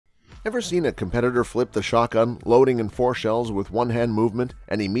Ever seen a competitor flip the shotgun, loading in 4 shells with one-hand movement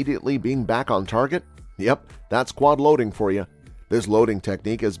and immediately being back on target? Yep, that's quad loading for you. This loading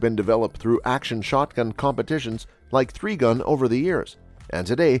technique has been developed through action shotgun competitions like 3-gun over the years. And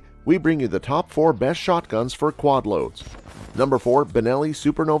today, we bring you the top 4 best shotguns for quad loads. Number 4, Benelli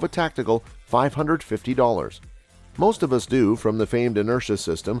Supernova Tactical, $550. Most of us do, from the famed inertia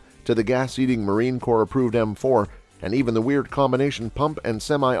system to the gas-eating Marine Corps approved M4, and even the weird combination pump and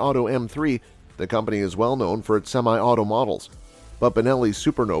semi-auto M3. The company is well known for its semi-auto models. But Benelli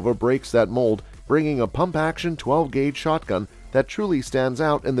Supernova breaks that mold, bringing a pump-action 12-gauge shotgun that truly stands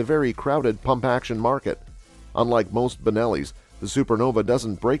out in the very crowded pump-action market. Unlike most Benellis, the Supernova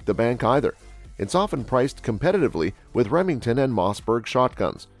doesn't break the bank either. It's often priced competitively with Remington and Mossberg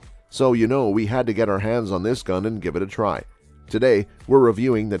shotguns. So you know we had to get our hands on this gun and give it a try. Today, we're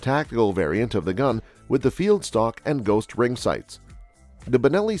reviewing the tactical variant of the gun with the field stock and ghost ring sights. The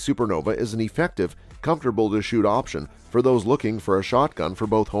Benelli Supernova is an effective, comfortable-to-shoot option for those looking for a shotgun for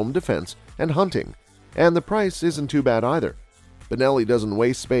both home defense and hunting. And the price isn't too bad either. Benelli doesn't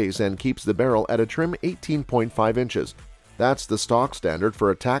waste space and keeps the barrel at a trim 18.5 inches. That's the stock standard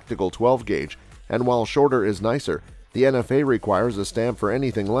for a tactical 12-gauge, and while shorter is nicer, the NFA requires a stamp for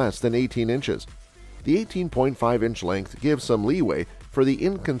anything less than 18 inches. The 18.5-inch length gives some leeway for the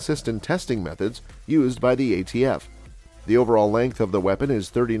inconsistent testing methods used by the ATF. The overall length of the weapon is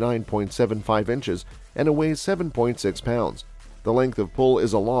 39.75 inches and it weighs 7.6 pounds. The length of pull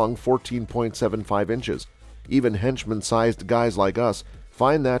is a long 14.75 inches. Even henchman-sized guys like us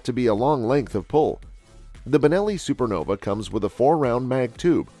find that to be a long length of pull. The Benelli Supernova comes with a 4-round mag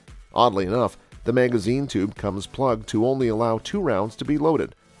tube. Oddly enough, the magazine tube comes plugged to only allow 2 rounds to be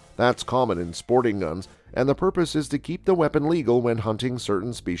loaded. That's common in sporting guns, and the purpose is to keep the weapon legal when hunting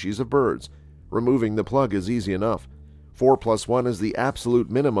certain species of birds. Removing the plug is easy enough. 4+1 is the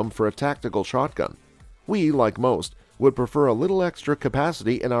absolute minimum for a tactical shotgun. We, like most, would prefer a little extra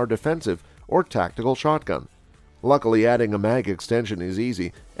capacity in our defensive or tactical shotgun. Luckily, adding a mag extension is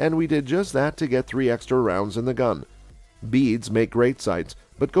easy, and we did just that to get 3 extra rounds in the gun. Beads make great sights,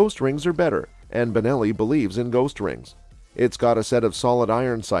 but ghost rings are better, and Benelli believes in ghost rings. It's got a set of solid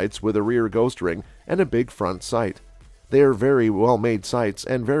iron sights with a rear ghost ring and a big front sight. They are very well-made sights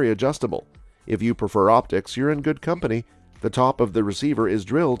and very adjustable. If you prefer optics, you're in good company. The top of the receiver is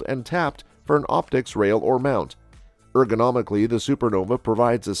drilled and tapped for an optics rail or mount. Ergonomically, the Supernova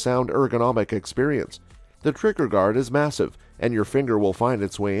provides a sound ergonomic experience. The trigger guard is massive, and your finger will find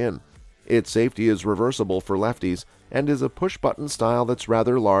its way in. Its safety is reversible for lefties and is a push-button style that's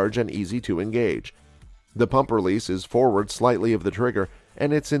rather large and easy to engage. The pump release is forward slightly of the trigger,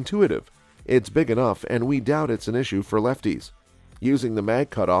 and it's intuitive. It's big enough, and we doubt it's an issue for lefties. Using the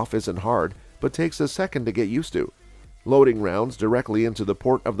mag cutoff isn't hard, but takes a second to get used to. Loading rounds directly into the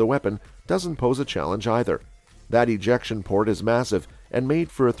port of the weapon doesn't pose a challenge either. That ejection port is massive and made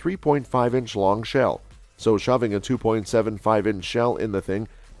for a 3.5-inch long shell, so shoving a 2.75-inch shell in the thing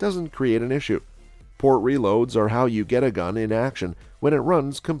doesn't create an issue. Port reloads are how you get a gun in action when it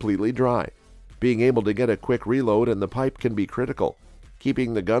runs completely dry. Being able to get a quick reload in the pipe can be critical.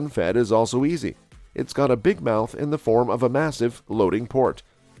 Keeping the gun fed is also easy. It's got a big mouth in the form of a massive loading port.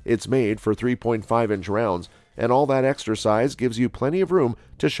 It's made for 3.5-inch rounds, and all that extra size gives you plenty of room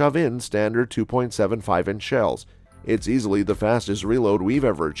to shove in standard 2.75-inch shells. It's easily the fastest reload we've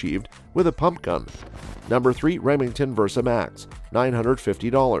ever achieved with a pump gun. Number 3, Remington Versa Max,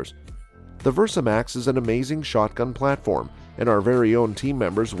 $950. The Versa Max is an amazing shotgun platform, and our very own team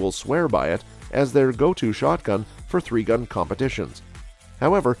members will swear by it as their go-to shotgun for 3-gun competitions.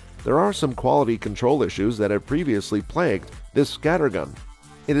 However, there are some quality control issues that have previously plagued this scattergun.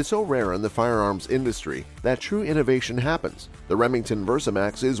 It is so rare in the firearms industry that true innovation happens. The Remington Versa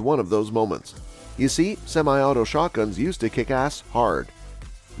Max is one of those moments. You see, semi-auto shotguns used to kick ass hard.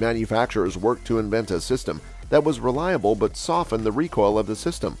 Manufacturers worked to invent a system that was reliable but softened the recoil of the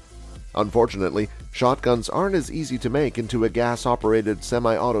system. Unfortunately, shotguns aren't as easy to make into a gas-operated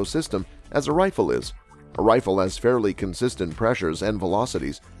semi-auto system as a rifle is. A rifle has fairly consistent pressures and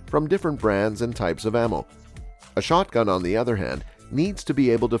velocities from different brands and types of ammo. A shotgun, on the other hand, needs to be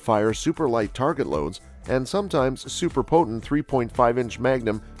able to fire super light target loads and sometimes super potent 3.5-inch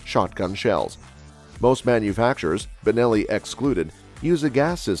Magnum shotgun shells. Most manufacturers, Benelli excluded, use a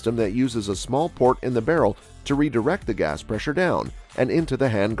gas system that uses a small port in the barrel to redirect the gas pressure down and into the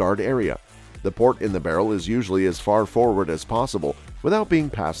handguard area. The port in the barrel is usually as far forward as possible without being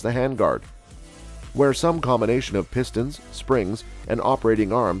past the handguard, where some combination of pistons, springs, and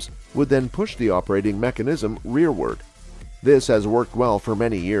operating arms would then push the operating mechanism rearward. This has worked well for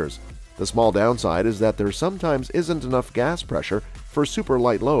many years. The small downside is that there sometimes isn't enough gas pressure for super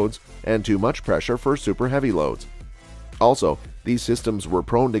light loads and too much pressure for super heavy loads. Also, these systems were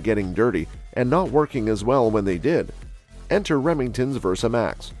prone to getting dirty and not working as well when they did. Enter Remington's Versa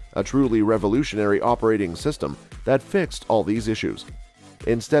Max, a truly revolutionary operating system that fixed all these issues.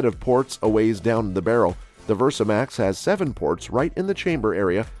 Instead of ports a ways down the barrel, the Versa Max has 7 ports right in the chamber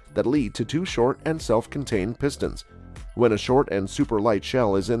area that lead to 2 short and self-contained pistons. When a short and super light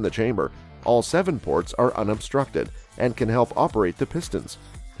shell is in the chamber, all 7 ports are unobstructed and can help operate the pistons.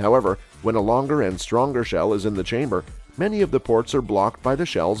 However, when a longer and stronger shell is in the chamber, many of the ports are blocked by the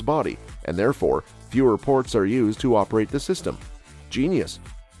shell's body, and therefore fewer ports are used to operate the system. Genius!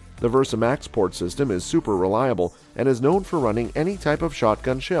 The Versa Max port system is super reliable and is known for running any type of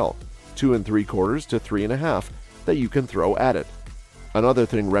shotgun shell, 2 3/4 to 3 1/2, that you can throw at it. Another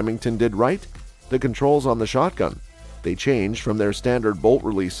thing Remington did right? The controls on the shotgun. They changed from their standard bolt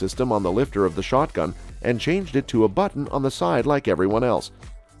release system on the lifter of the shotgun and changed it to a button on the side like everyone else.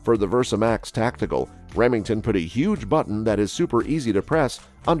 For the Versa Max Tactical, Remington put a huge button that is super easy to press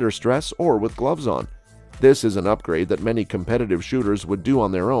under stress or with gloves on. This is an upgrade that many competitive shooters would do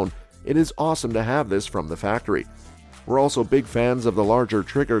on their own. It is awesome to have this from the factory. We're also big fans of the larger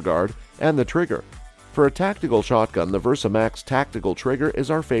trigger guard and the trigger. For a tactical shotgun, the Versa Max Tactical trigger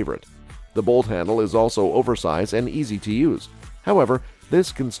is our favorite. The bolt handle is also oversized and easy to use. However,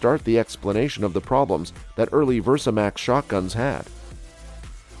 this can start the explanation of the problems that early Versa Max shotguns had.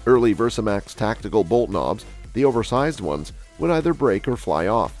 Early Versa Max Tactical bolt knobs, the oversized ones, would either break or fly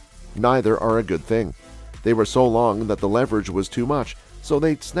off. Neither are a good thing. They were so long that the leverage was too much, so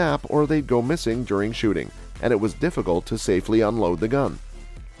they'd snap or they'd go missing during shooting, and it was difficult to safely unload the gun.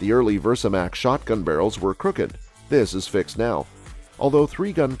 The early Versa Max shotgun barrels were crooked. This is fixed now. Although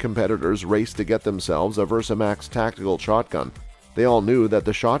 3-gun competitors raced to get themselves a Versa Max Tactical shotgun, they all knew that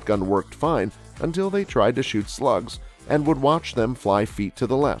the shotgun worked fine until they tried to shoot slugs and would watch them fly feet to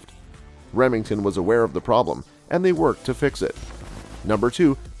the left. Remington was aware of the problem, and they worked to fix it. Number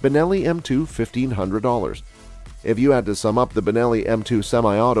 2. Benelli M2 $1,500. If you had to sum up the Benelli M2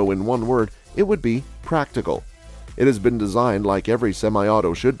 semi-auto in one word, it would be practical. It has been designed like every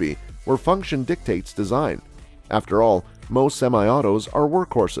semi-auto should be, where function dictates design. After all, most semi-autos are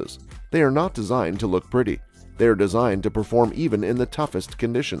workhorses. They are not designed to look pretty. They are designed to perform even in the toughest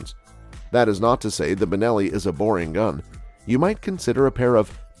conditions. That is not to say the Benelli is a boring gun. You might consider a pair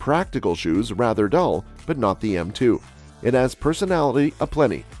of practical shoes rather dull, but not the M2. It has personality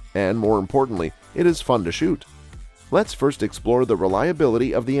aplenty, and more importantly, it is fun to shoot. Let's first explore the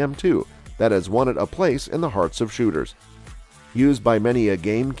reliability of the M2 that has won it a place in the hearts of shooters. Used by many a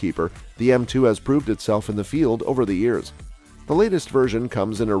gamekeeper, the M2 has proved itself in the field over the years. The latest version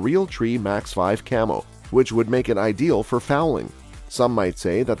comes in a Realtree Max 5 camo, which would make it ideal for fouling. Some might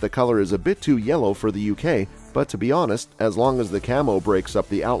say that the color is a bit too yellow for the UK, but to be honest, as long as the camo breaks up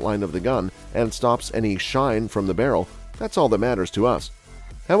the outline of the gun and stops any shine from the barrel, that's all that matters to us.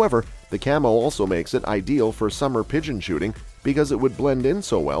 However, the camo also makes it ideal for summer pigeon shooting because it would blend in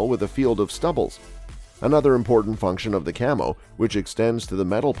so well with a field of stubbles. Another important function of the camo, which extends to the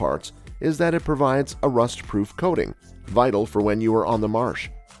metal parts, is that it provides a rust-proof coating, vital for when you are on the marsh.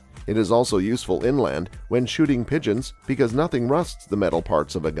 It is also useful inland when shooting pigeons because nothing rusts the metal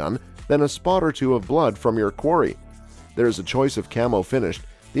parts of a gun than a spot or two of blood from your quarry. There is a choice of camo finished,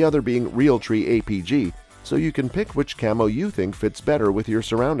 the other being Realtree APG, so you can pick which camo you think fits better with your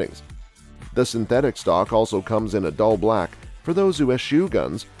surroundings. The synthetic stock also comes in a dull black for those who eschew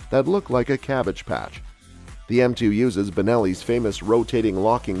guns that look like a cabbage patch. The M2 uses Benelli's famous rotating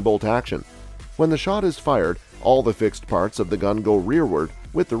locking bolt action. When the shot is fired, all the fixed parts of the gun go rearward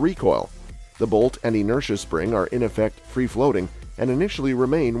with the recoil. The bolt and inertia spring are in effect free-floating and initially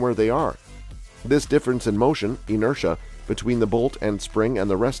remain where they are. This difference in motion, inertia, between the bolt and spring and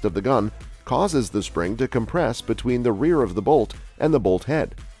the rest of the gun causes the spring to compress between the rear of the bolt and the bolt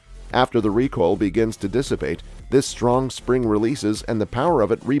head. After the recoil begins to dissipate, this strong spring releases and the power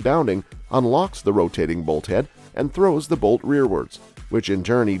of it rebounding unlocks the rotating bolt head and throws the bolt rearwards, which in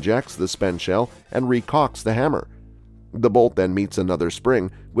turn ejects the spent shell and recocks the hammer. The bolt then meets another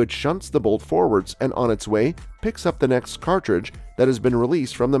spring, which shunts the bolt forwards and on its way picks up the next cartridge that has been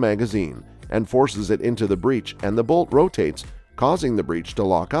released from the magazine and forces it into the breech, and the bolt rotates, causing the breech to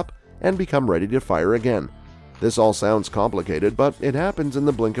lock up and become ready to fire again. This all sounds complicated, but it happens in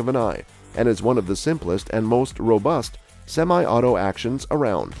the blink of an eye and is one of the simplest and most robust semi-auto actions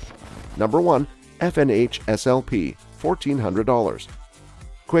around. Number 1. FNH SLP, $1,400.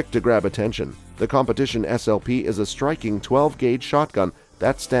 Quick to grab attention, the competition SLP is a striking 12-gauge shotgun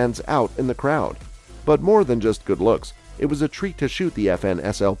that stands out in the crowd. But more than just good looks, it was a treat to shoot the FN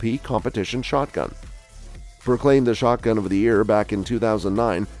SLP competition shotgun. Proclaimed the Shotgun of the Year back in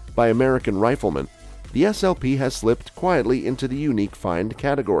 2009 by American Rifleman, the SLP has slipped quietly into the unique find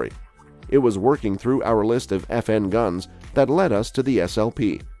category. It was working through our list of FN guns that led us to the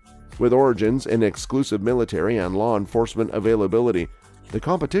SLP. With origins in exclusive military and law enforcement availability, the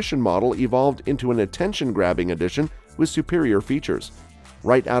competition model evolved into an attention-grabbing edition with superior features.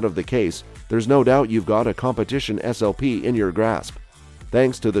 Right out of the case, there's no doubt you've got a competition SLP in your grasp,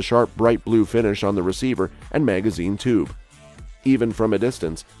 thanks to the sharp bright blue finish on the receiver and magazine tube. Even from a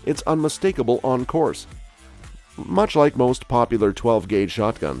distance, it's unmistakable on course. Much like most popular 12-gauge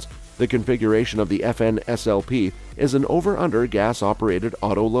shotguns, the configuration of the FN SLP is an over-under gas-operated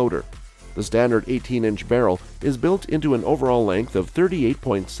auto-loader. The standard 18-inch barrel is built into an overall length of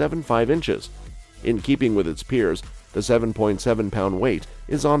 38.75 inches. In keeping with its peers, the 7.7-pound weight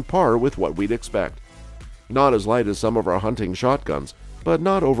is on par with what we'd expect. Not as light as some of our hunting shotguns, but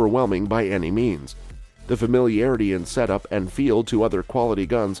not overwhelming by any means. The familiarity in setup and feel to other quality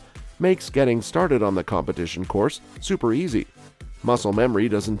guns makes getting started on the competition course super easy. Muscle memory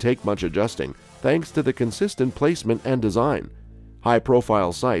doesn't take much adjusting, thanks to the consistent placement and design.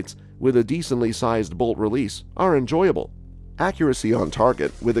 High-profile sights with a decently sized bolt release are enjoyable. Accuracy on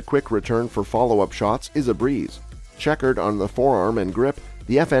target with a quick return for follow-up shots is a breeze. Checkered on the forearm and grip,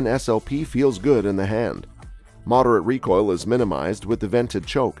 the FN SLP feels good in the hand. Moderate recoil is minimized with the vented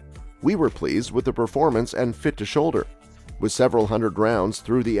choke. We were pleased with the performance and fit to shoulder. With several hundred rounds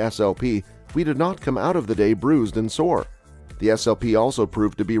through the SLP, we did not come out of the day bruised and sore. The SLP also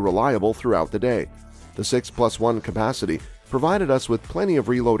proved to be reliable throughout the day. The 6+1 capacity provided us with plenty of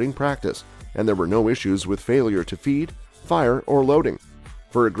reloading practice, and there were no issues with failure to feed, fire, or loading.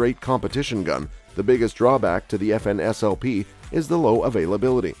 For a great competition gun, the biggest drawback to the FN SLP is the low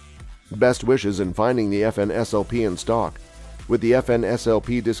availability. Best wishes in finding the FN SLP in stock. With the FN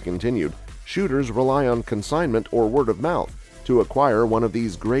SLP discontinued, shooters rely on consignment or word of mouth to acquire one of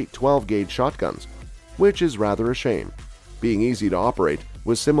these great 12-gauge shotguns, which is rather a shame. Being easy to operate,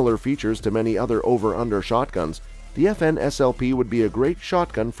 with similar features to many other over-under shotguns, the FN SLP would be a great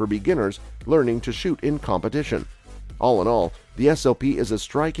shotgun for beginners learning to shoot in competition. All in all, the SLP is a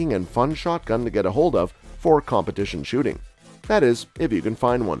striking and fun shotgun to get a hold of for competition shooting. That is, if you can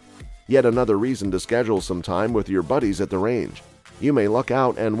find one. Yet another reason to schedule some time with your buddies at the range. You may luck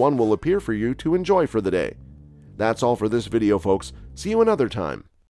out and one will appear for you to enjoy for the day. That's all for this video, folks. See you another time.